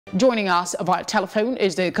Joining us via telephone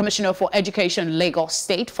is the Commissioner for Education, Lagos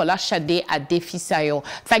State, Folasade Adefisayo.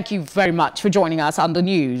 Thank you very much for joining us on the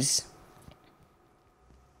news.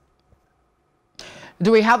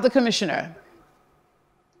 Do we have the Commissioner?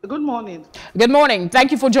 Good morning. Good morning.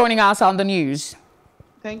 Thank you for joining us on the news.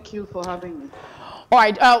 Thank you for having me. All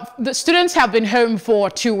right, the students have been home for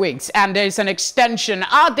 2 weeks and there's an extension.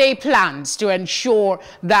 Are there plans to ensure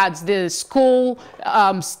that the school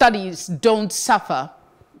studies don't suffer?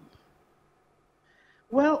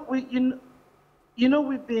 Well, you know,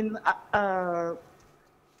 we've been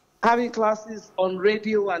having classes on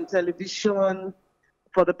radio and television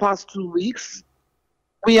for the past 2 weeks.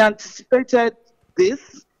 We anticipated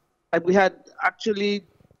this, and we had actually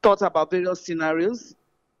thought about various scenarios,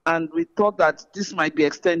 and we thought that this might be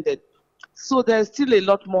extended. So there's still a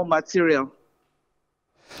lot more material,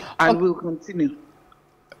 and we'll continue.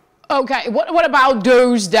 Okay, what about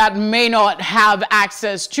those that may not have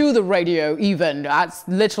access to the radio, even as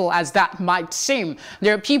little as that might seem?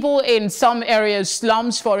 There are people in some areas,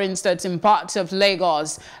 slums for instance, in parts of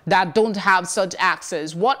Lagos, that don't have such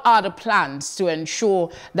access. What are the plans to ensure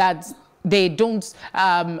that they don't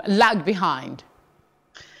lag behind?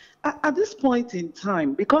 At this point in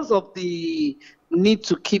time, because of the need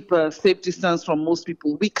to keep a safe distance from most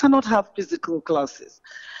people, we cannot have physical classes.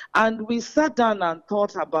 And we sat down and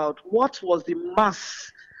thought about what was the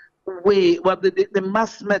mass way, well, the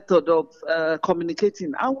mass method of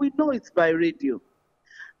communicating. And we know it's by radio.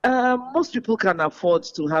 Most people can afford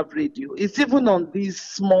to have radio. It's even on these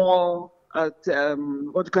small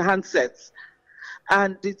handsets.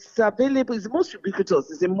 And it's available, it's the most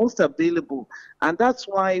ubiquitous, it's the most available. And that's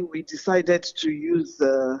why we decided to use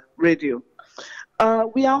radio.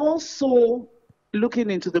 We are also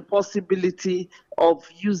looking into the possibility of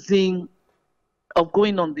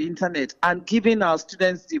going on the internet and giving our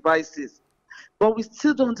students devices. But we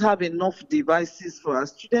still don't have enough devices for our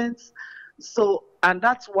students. And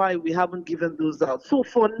that's why we haven't given those out. So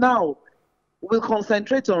for now, we'll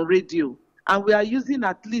concentrate on radio. And we are using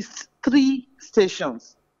at least 3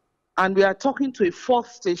 stations. And we are talking to a 4th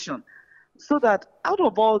station. So that out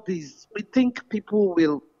of all these, we think people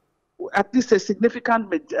will, at least a significant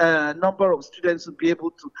number of students will be able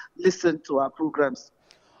to listen to our programs.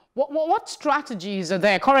 What strategies are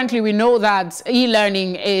there? Currently, we know that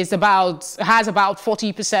e-learning has about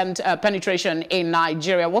 40% penetration in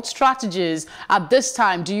Nigeria. What strategies at this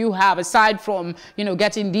time do you have, aside from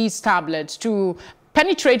getting these tablets, to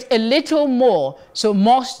penetrate a little more so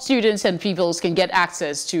more students and pupils can get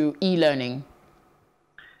access to e-learning?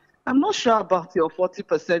 I'm not sure about your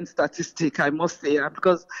 40% statistic, I must say,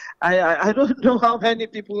 because I don't know how many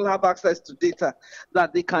people have access to data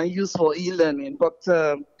that they can use for e-learning. But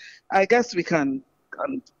I guess we can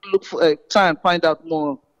look for, try and find out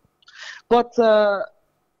more. But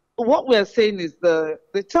what we're saying is the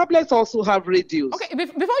tablets also have radios. Okay,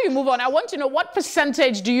 before you move on, I want to know what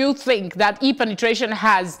percentage do you think that e-penetration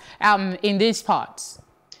has in these parts?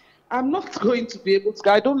 I'm not going to be able to.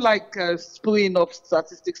 I don't like spewing up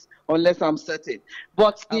statistics unless I'm certain.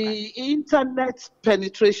 But the internet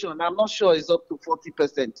penetration, I'm not sure, is up to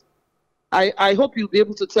 40%. I hope you'll be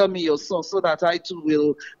able to tell me your source so that I too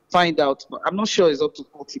will find out. But I'm not sure it's up to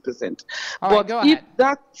 40%. But go ahead.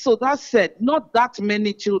 That said, not that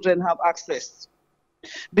many children have access.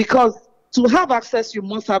 Because to have access, you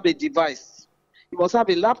must have a device. You must have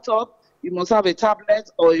a laptop, you must have a tablet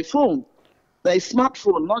or a phone. A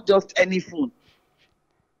smartphone, not just any phone.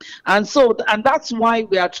 And that's why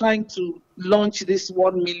we are trying to launch this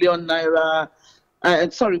 1 million naira,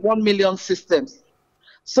 1 million systems,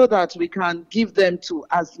 so that we can give them to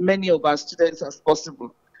as many of our students as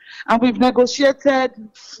possible. And we've negotiated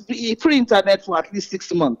free internet for at least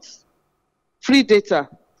 6 months, free data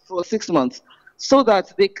for 6 months, so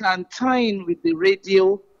that they can tie in with the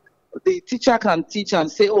radio. The teacher can teach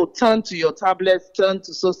and say, oh, turn to your tablets, turn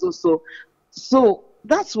to so. So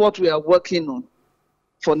that's what we are working on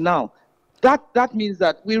for now. That means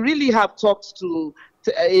that we really have talked to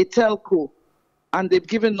a telco, and they've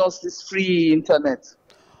given us this free internet.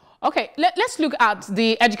 Okay, let's look at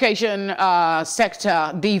the education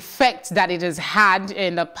sector, the effect that it has had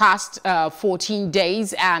in the past 14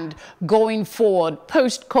 days and going forward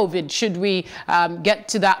post-COVID, should we get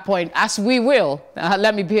to that point, as we will.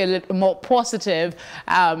 Let me be a little more positive.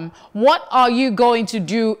 What are you going to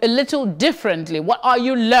do a little differently? What are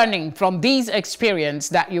you learning from these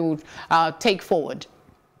experiences that you take forward?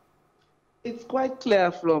 It's quite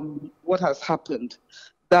clear from what has happened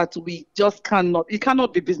that we just it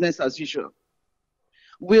cannot be business as usual.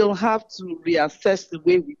 We'll have to reassess the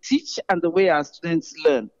way we teach and the way our students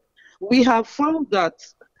learn. We have found that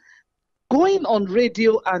going on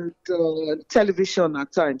radio and television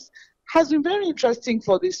at times has been very interesting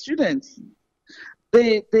for the students.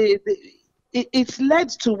 It's led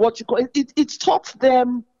to what you call it taught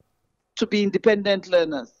them to be independent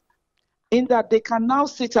learners, in that they can now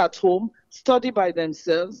sit at home, study by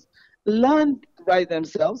themselves, learn by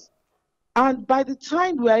themselves, and by the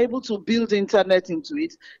time we are able to build internet into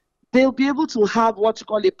it, they'll be able to have what you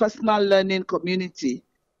call a personal learning community,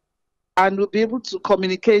 and will be able to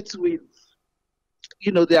communicate with,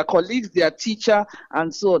 their colleagues, their teacher,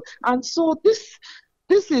 and so on. And so this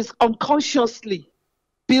is unconsciously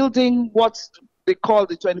building what they call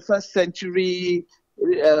the 21st century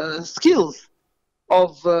skills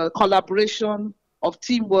of collaboration, of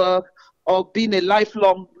teamwork, of being a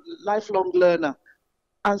lifelong learner.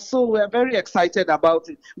 And so we're very excited about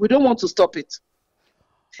it. We don't want to stop it.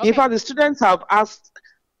 Okay. In fact, the students have asked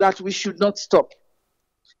that we should not stop.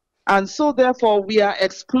 And so therefore, we are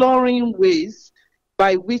exploring ways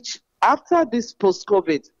by which, after this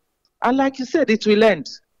post-COVID, and like you said, it will end.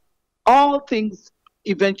 All things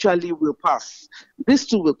eventually will pass. This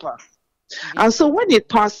too will pass. Mm-hmm. And so when it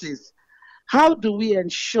passes, how do we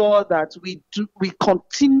ensure that we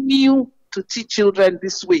continue to teach children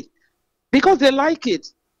this way? Because they like it.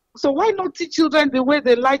 So why not teach children the way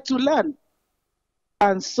they like to learn?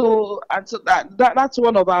 And so that's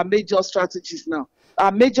one of our major strategies now.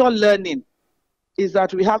 Our major learning is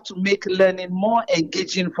that we have to make learning more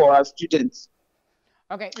engaging for our students.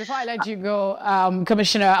 Okay, before I let you go,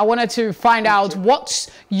 Commissioner, I wanted to find out what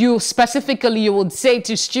you specifically would say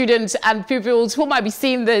to students and pupils who might be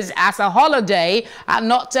seeing this as a holiday and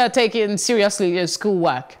not taking seriously their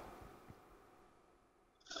schoolwork.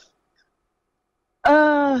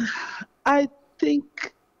 I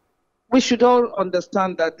think we should all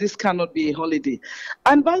understand that this cannot be a holiday.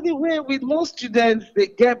 And by the way, with most students, they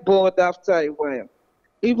get bored after a while,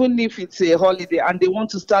 even if it's a holiday and they want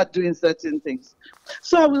to start doing certain things.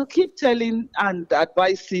 So I will keep telling and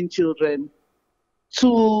advising children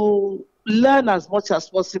to learn as much as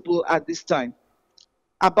possible at this time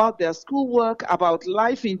about their schoolwork, about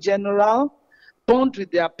life in general, bond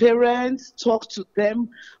with their parents, talk to them,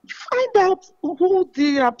 find out who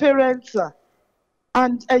their parents are,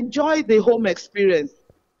 and enjoy the home experience.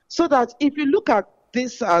 So that if you look at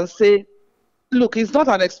this and say, look, it's not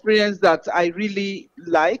an experience that I really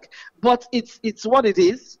like, but it's what it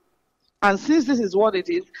is. And since this is what it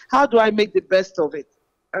is, how do I make the best of it?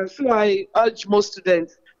 And so I urge most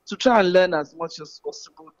students to try and learn as much as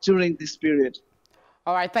possible during this period.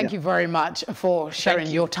 All right. Thank you very much for sharing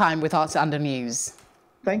your time with us on the news.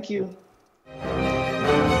 Thank you.